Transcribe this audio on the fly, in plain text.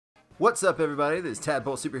What's up, everybody? This is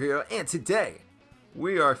Tadpole Superhero, and today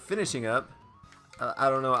we are finishing up. I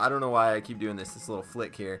don't know why I keep doing this little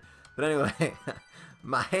flick here, but anyway,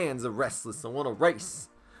 my hands are restless. I want to race.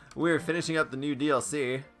 We're finishing up the new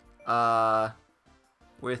DLC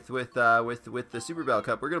with the Super Bell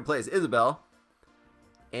Cup. We're gonna play as Isabel,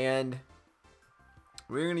 and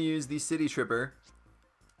we're gonna use the City Tripper.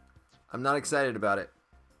 I'm not excited about it,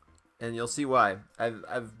 and you'll see why.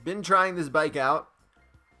 I've been trying this bike out.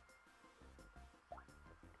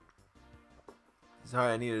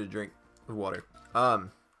 Sorry, I needed a drink of water.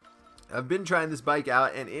 I've been trying this bike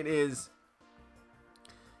out, and it is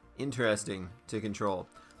interesting to control.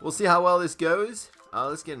 We'll see how well this goes.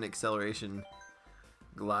 Let's get an acceleration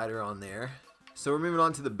glider on there. So we're moving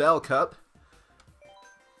on to the Bell Cup,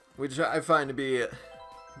 which I find to be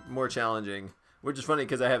more challenging. Which is funny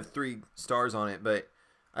because I have 3 stars on it, but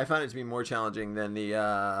I find it to be more challenging than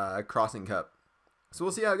the Crossing Cup. So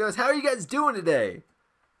we'll see how it goes. How are you guys doing today?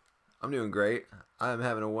 I'm doing great. I'm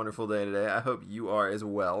having a wonderful day today. I hope you are as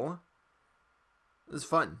well. It was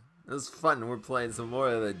fun. It was fun. We're playing some more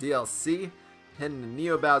of the DLC. Heading to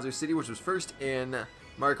Neo Bowser City, which was first in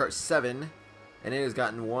Mario Kart 7. And it has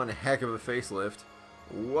gotten one heck of a facelift.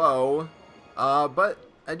 Whoa. But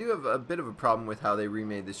I do have a bit of a problem with how they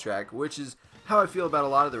remade this track, which is how I feel about a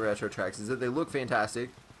lot of the retro tracks, is that they look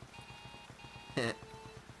fantastic.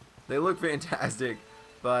 They look fantastic,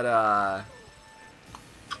 but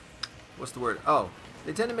what's the word? Oh,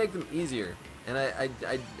 they tend to make them easier, and I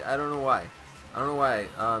don't know why. I don't know why.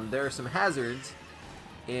 There are some hazards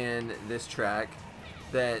in this track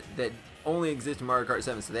that only exist in Mario Kart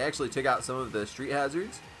 7, so they actually took out some of the street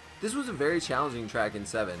hazards. This was a very challenging track in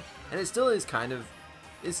 7, and it still is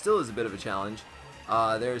a bit of a challenge.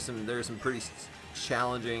 There are some pretty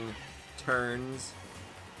challenging turns,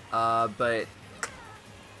 but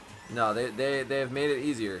no, they have made it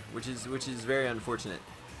easier, which is very unfortunate.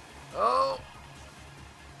 Oh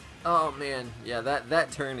man, yeah,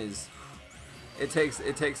 that turn is, it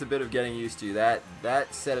takes a bit of getting used to.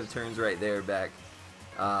 That set of turns right there back,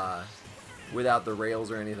 without the rails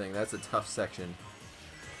or anything. That's a tough section.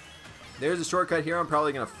 There's a shortcut here. I'm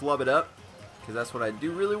probably gonna flub it up because that's what I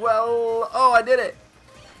do really well. Oh, I did it!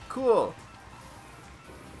 Cool.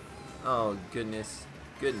 Oh goodness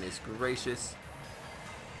gracious.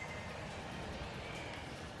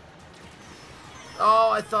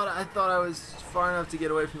 Oh, I thought I was far enough to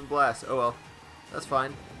get away from the blast. Oh well, that's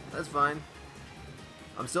fine. That's fine.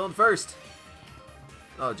 I'm still in first.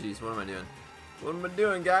 Oh geez, what am I doing? What am I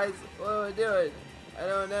doing, guys? What am I doing? I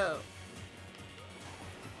don't know.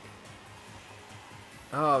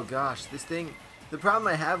 Oh gosh, this thing. The problem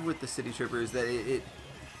I have with the City Tripper is that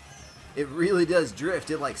it really does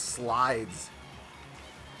drift. It like slides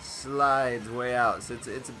way out. So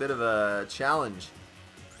it's a bit of a challenge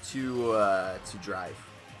to drive.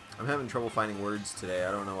 I'm having trouble finding words today.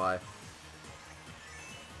 I don't know why.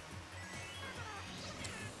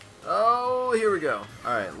 Oh, here we go.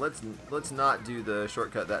 All right, let's not do the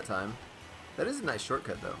shortcut that time. That is a nice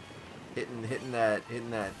shortcut though. Hitting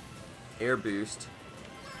that air boost.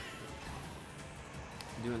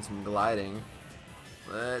 Doing some gliding.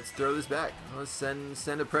 Let's throw this back. Let's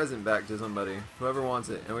send a present back to somebody, whoever wants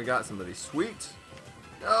it, and we got somebody. Sweet.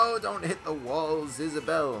 No, don't hit the walls,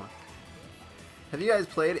 Isabel. Have you guys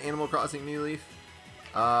played Animal Crossing New Leaf?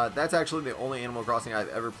 That's actually the only Animal Crossing I've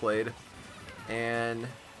ever played. And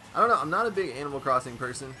I don't know, I'm not a big Animal Crossing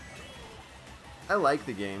person. I like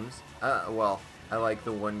the games. Well, I like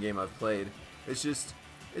the one game I've played. It's just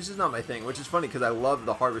not my thing, which is funny because I love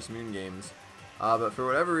the Harvest Moon games. But for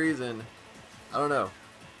whatever reason, I don't know.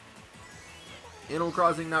 Animal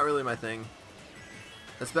Crossing, not really my thing.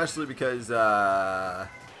 Especially because,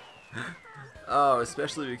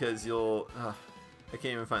 especially because you'll, I can't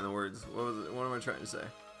even find the words. What am I trying to say?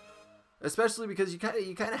 Especially because you kind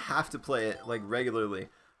of have to play it like regularly.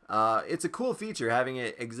 It's a cool feature having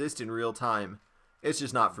it exist in real time. It's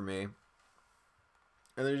just not for me.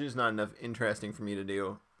 And there's just not enough interesting for me to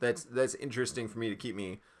do. That's interesting for me to keep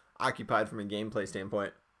me occupied from a gameplay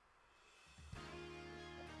standpoint.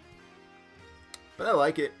 But I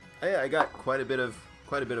like it. I got quite a bit of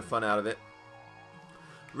fun out of it.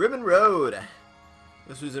 Ribbon Road.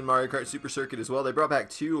 This was in Mario Kart Super Circuit as well. They brought back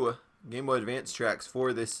 2 Game Boy Advance tracks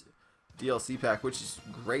for this DLC pack, which is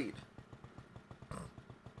great.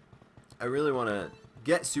 I really want to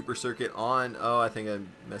get Super Circuit on. Oh, I think I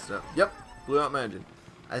messed up. Yep, blew out my engine.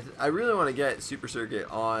 I really want to get Super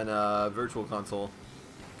Circuit on Virtual Console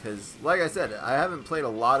because, like I said, I haven't played a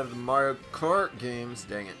lot of the Mario Kart games.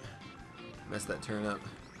 Dang it, messed that turn up.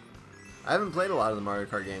 I haven't played a lot of the Mario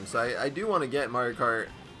Kart games, so I do want to get Mario Kart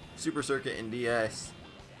Super Circuit and DS.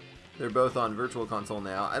 They're both on Virtual Console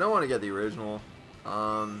now. I don't want to get the original.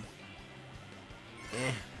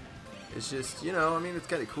 It's just, you know, I mean, it's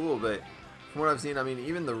kind of cool, but from what I've seen, I mean,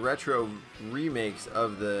 even the retro remakes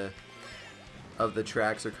of the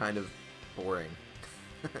tracks are kind of boring.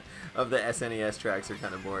 Of the SNES tracks are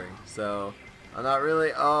kind of boring. So, I'm not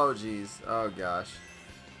really, oh jeez, oh gosh.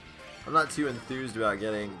 I'm not too enthused about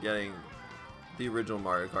getting the original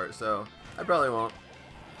Mario Kart, so I probably won't.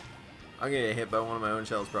 I'm gonna get hit by one of my own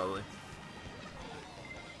shells probably.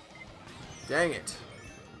 Dang it.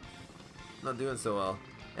 Not doing so well.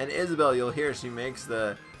 And Isabelle, you'll hear she does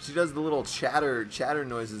the little chatter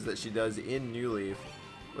noises that she does in New Leaf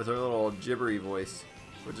with her little gibbery voice,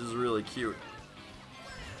 which is really cute.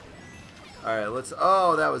 All right, let's.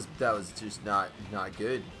 Oh, that was just not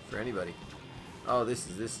good for anybody. Oh, this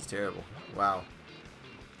is terrible. Wow.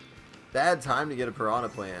 Bad time to get a piranha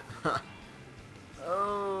plant.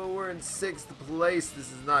 Oh, we're in 6th place.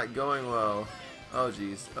 This is not going well. Oh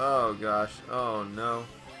jeez. Oh gosh. Oh no.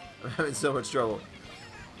 I'm having so much trouble.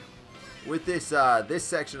 With this this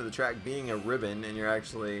section of the track being a ribbon, and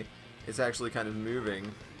it's actually kind of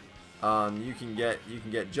moving. You can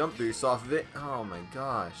get jump boosts off of it. Oh my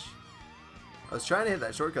gosh. I was trying to hit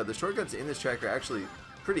that shortcut. The shortcuts in this track are actually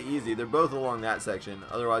pretty easy. They're both along that section.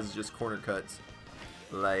 Otherwise, it's just corner cuts,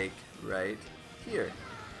 like right here.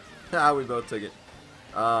 Ah, we both took it.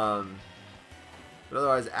 But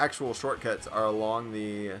otherwise, actual shortcuts are along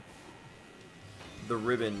the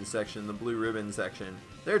ribbon section, the blue ribbon section.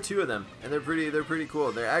 There are 2 of them, and they're pretty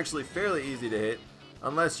cool. They're actually fairly easy to hit,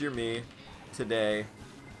 unless you're me today,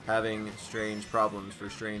 having strange problems for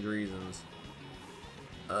strange reasons.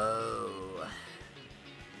 Oh.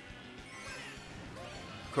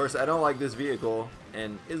 Of course, I don't like this vehicle,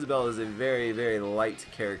 and Isabelle is a very, very light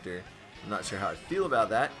character. I'm not sure how I feel about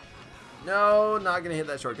that. No, not gonna hit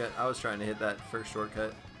that shortcut. I was trying to hit that first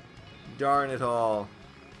shortcut. Darn it all.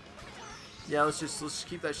 Yeah, let's just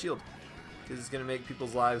keep that shield, because it's gonna make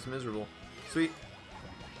people's lives miserable. Sweet.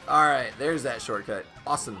 All right, there's that shortcut.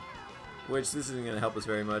 Awesome. Which this isn't gonna help us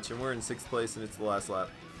very much, and we're in 6th place, and it's the last lap,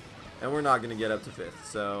 and we're not gonna get up to 5th.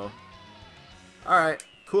 So, all right,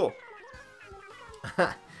 cool.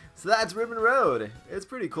 So that's Ribbon Road. It's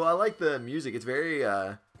pretty cool. I like the music. It's very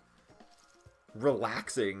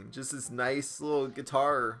relaxing. Just this nice little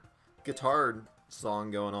guitar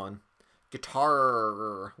song going on.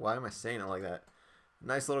 Guitar. Why am I saying it like that?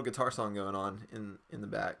 Nice little guitar song going on in the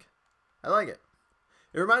back. I like it.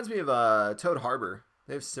 It reminds me of Toad Harbor.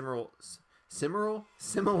 They have similar.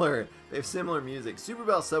 They have similar music. Super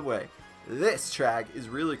Bell Subway. This track is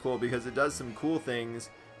really cool because it does some cool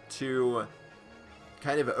things to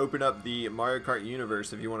kind of open up the Mario Kart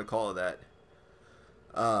universe, if you want to call it that.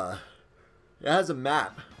 It has a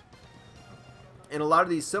map, and a lot of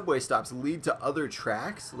these subway stops lead to other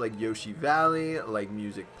tracks like Yoshi Valley, like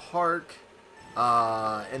Music Park,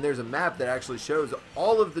 and there's a map that actually shows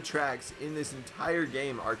all of the tracks in this entire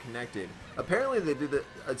game are connected. Apparently they did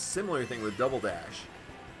a similar thing with Double Dash,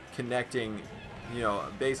 connecting, you know,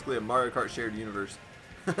 basically a Mario Kart shared universe.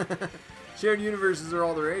 Shared universes are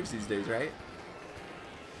all the rage these days, right?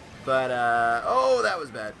 But, oh, that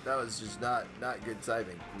was bad. That was just not good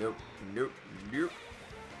timing. Nope.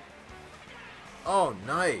 Oh,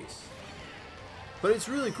 nice. But it's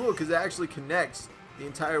really cool because it actually connects the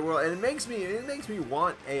entire world, and it makes me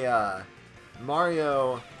want a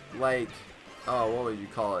Mario, like, oh, what would you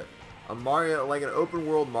call it? A Mario, like an open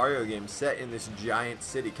world Mario game set in this giant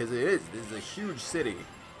city, because this is a huge city,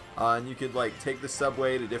 and you could like take the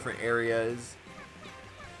subway to different areas.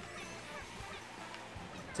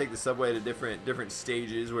 Take the subway to different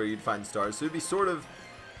stages where you'd find stars. So it'd be sort of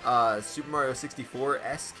Super Mario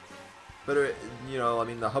 64-esque, but you know, I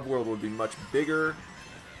mean, the hub world would be much bigger,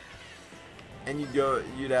 and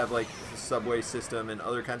you'd have like a subway system and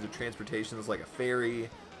other kinds of transportations, like a ferry,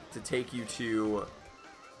 to take you to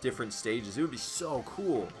different stages. It would be so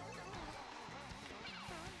cool.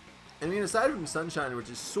 I mean, aside from Sunshine, which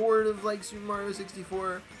is sort of like Super Mario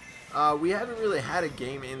 64. We haven't really had a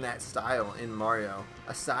game in that style in Mario,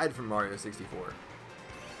 aside from Mario 64.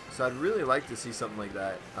 So I'd really like to see something like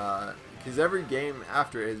that, because every game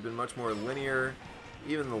after it has been much more linear.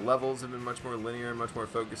 Even the levels have been much more linear and much more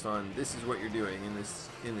focused on this is what you're doing in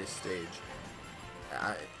this stage.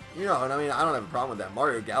 You know, and I mean, I don't have a problem with that.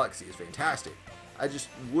 Mario Galaxy is fantastic. I just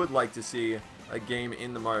would like to see a game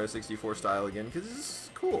in the Mario 64 style again, because this is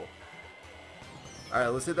cool.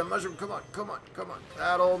 Alright, let's hit that mushroom. Come on, come on, come on.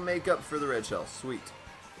 That'll make up for the red shell. Sweet.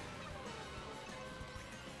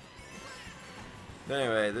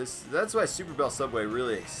 Anyway, that's why Super Bell Subway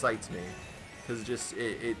really excites me. Because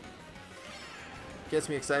it gets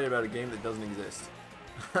me excited about a game that doesn't exist.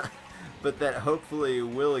 but that hopefully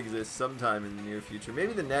will exist sometime in the near future.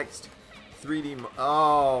 Maybe the next 3D,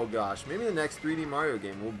 oh gosh, maybe the next 3D Mario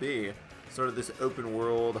game will be sort of this open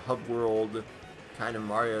world, hub world kind of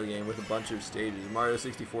Mario game with a bunch of stages, Mario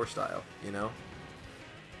 64 style, you know?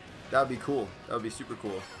 That would be cool. That would be super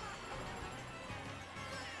cool.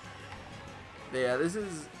 But yeah, this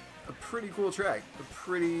is a pretty cool track. A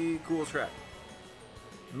pretty cool track.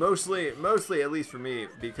 Mostly, at least for me,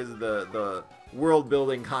 because of the world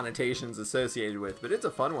building connotations associated with. But it's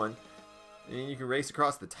a fun one. I mean, you can race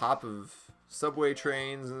across the top of subway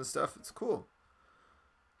trains and stuff. It's cool.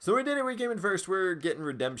 So we did it. We came in first. We're getting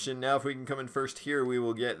redemption. Now if we can come in first here, we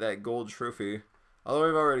will get that gold trophy. Although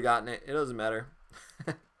we've already gotten it. It doesn't matter.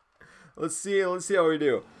 Let's see how we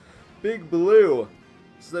do. Big Blue.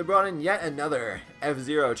 So they brought in yet another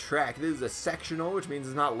F-Zero track. This is a sectional, which means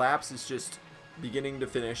it's not laps. It's just beginning to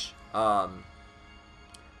finish. And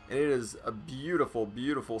it is a beautiful,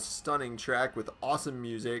 beautiful, stunning track with awesome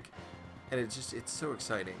music. And it's so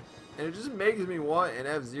exciting. And it just makes me want an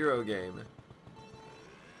F-Zero game.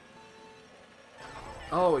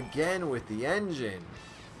 Oh, again with the engine.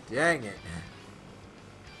 Dang it.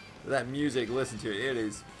 That music, listen to it. It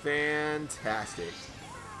is fantastic.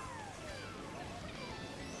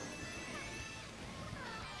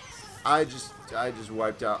 I just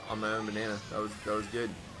wiped out on my own banana. That was good.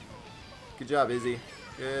 Good job, Izzy.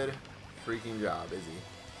 Good freaking job, Izzy.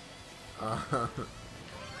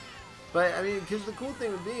 But I mean, because the cool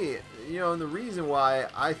thing would be, you know, and the reason why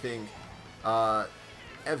I think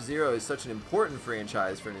F-Zero is such an important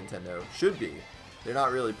franchise for Nintendo, should be, they're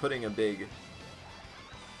not really putting a big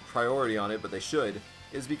priority on it, but they should,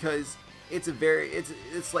 is because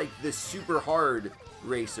it's like this super hard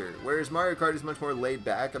racer, whereas Mario Kart is much more laid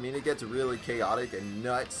back. I mean, it gets really chaotic and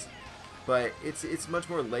nuts, but it's much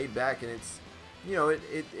more laid back, and it's, you know,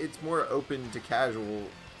 it's more open to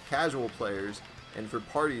casual players and for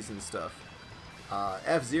parties and stuff.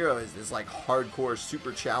 F-Zero is this like hardcore,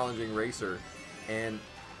 super challenging racer, and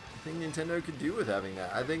I think Nintendo could do with having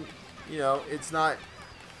that. I think, you know, it's not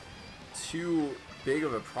too big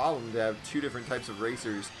of a problem to have two different types of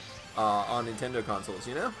racers on Nintendo consoles,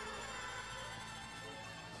 you know?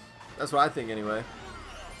 That's what I think anyway.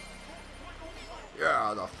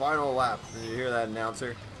 Yeah, the final lap. Did you hear that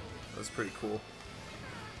announcer? That's pretty cool.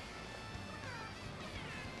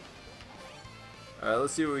 Alright,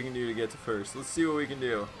 let's see what we can do to get to first. Let's see what we can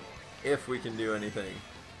do. If we can do anything.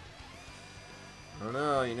 I don't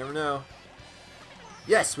know, you never know.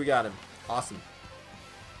 Yes, we got him. Awesome.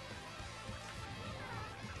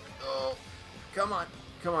 Oh, come on.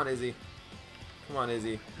 Come on, Izzy. Come on,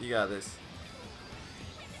 Izzy. You got this.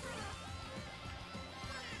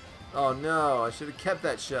 Oh no, I should have kept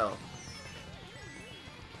that shell.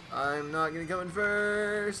 I'm not going to come in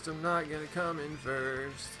first. I'm not going to come in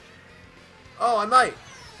first. Oh, I might.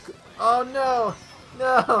 Oh no.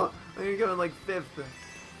 No. I'm going to come in like 5th.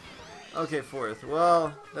 Okay, 4th.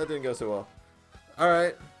 Well, that didn't go so well.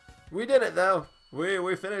 Alright. We did it though.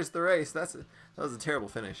 We finished the race. That was a terrible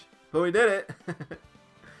finish. But we did it.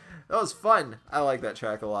 That was fun. I like that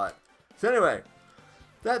track a lot. So anyway,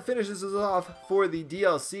 that finishes us off for the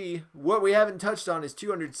DLC. What we haven't touched on is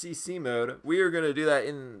 200cc mode. We are going to do that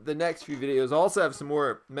in the next few videos. I'll also have some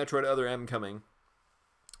more Metroid Other M coming.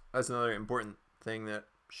 That's another important thing that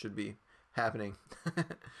should be happening.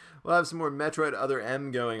 We'll have some more Metroid Other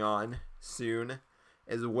M going on soon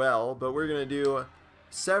as well. But we're going to do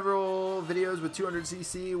several videos with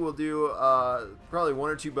 200cc. We'll do probably 1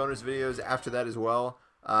 or 2 bonus videos after that as well.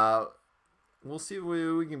 We'll see if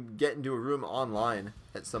we can get into a room online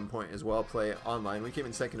at some point as well. Play online. We came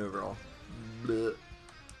in 2nd overall. But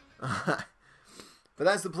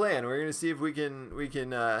that's the plan. We're gonna see if we can.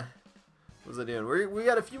 What's that doing? We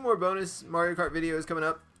got a few more bonus Mario Kart videos coming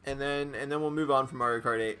up, and then we'll move on from Mario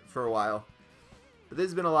Kart 8 for a while. But this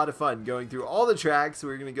has been a lot of fun going through all the tracks.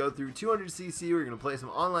 We're gonna go through 200cc. We're gonna play some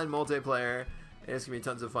online multiplayer, and it's gonna be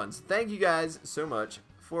tons of fun. So thank you guys so much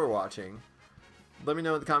for watching. Let me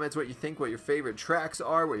know in the comments what you think, what your favorite tracks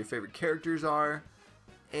are, what your favorite characters are.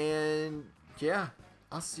 And yeah,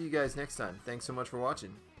 I'll see you guys next time. Thanks so much for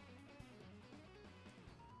watching.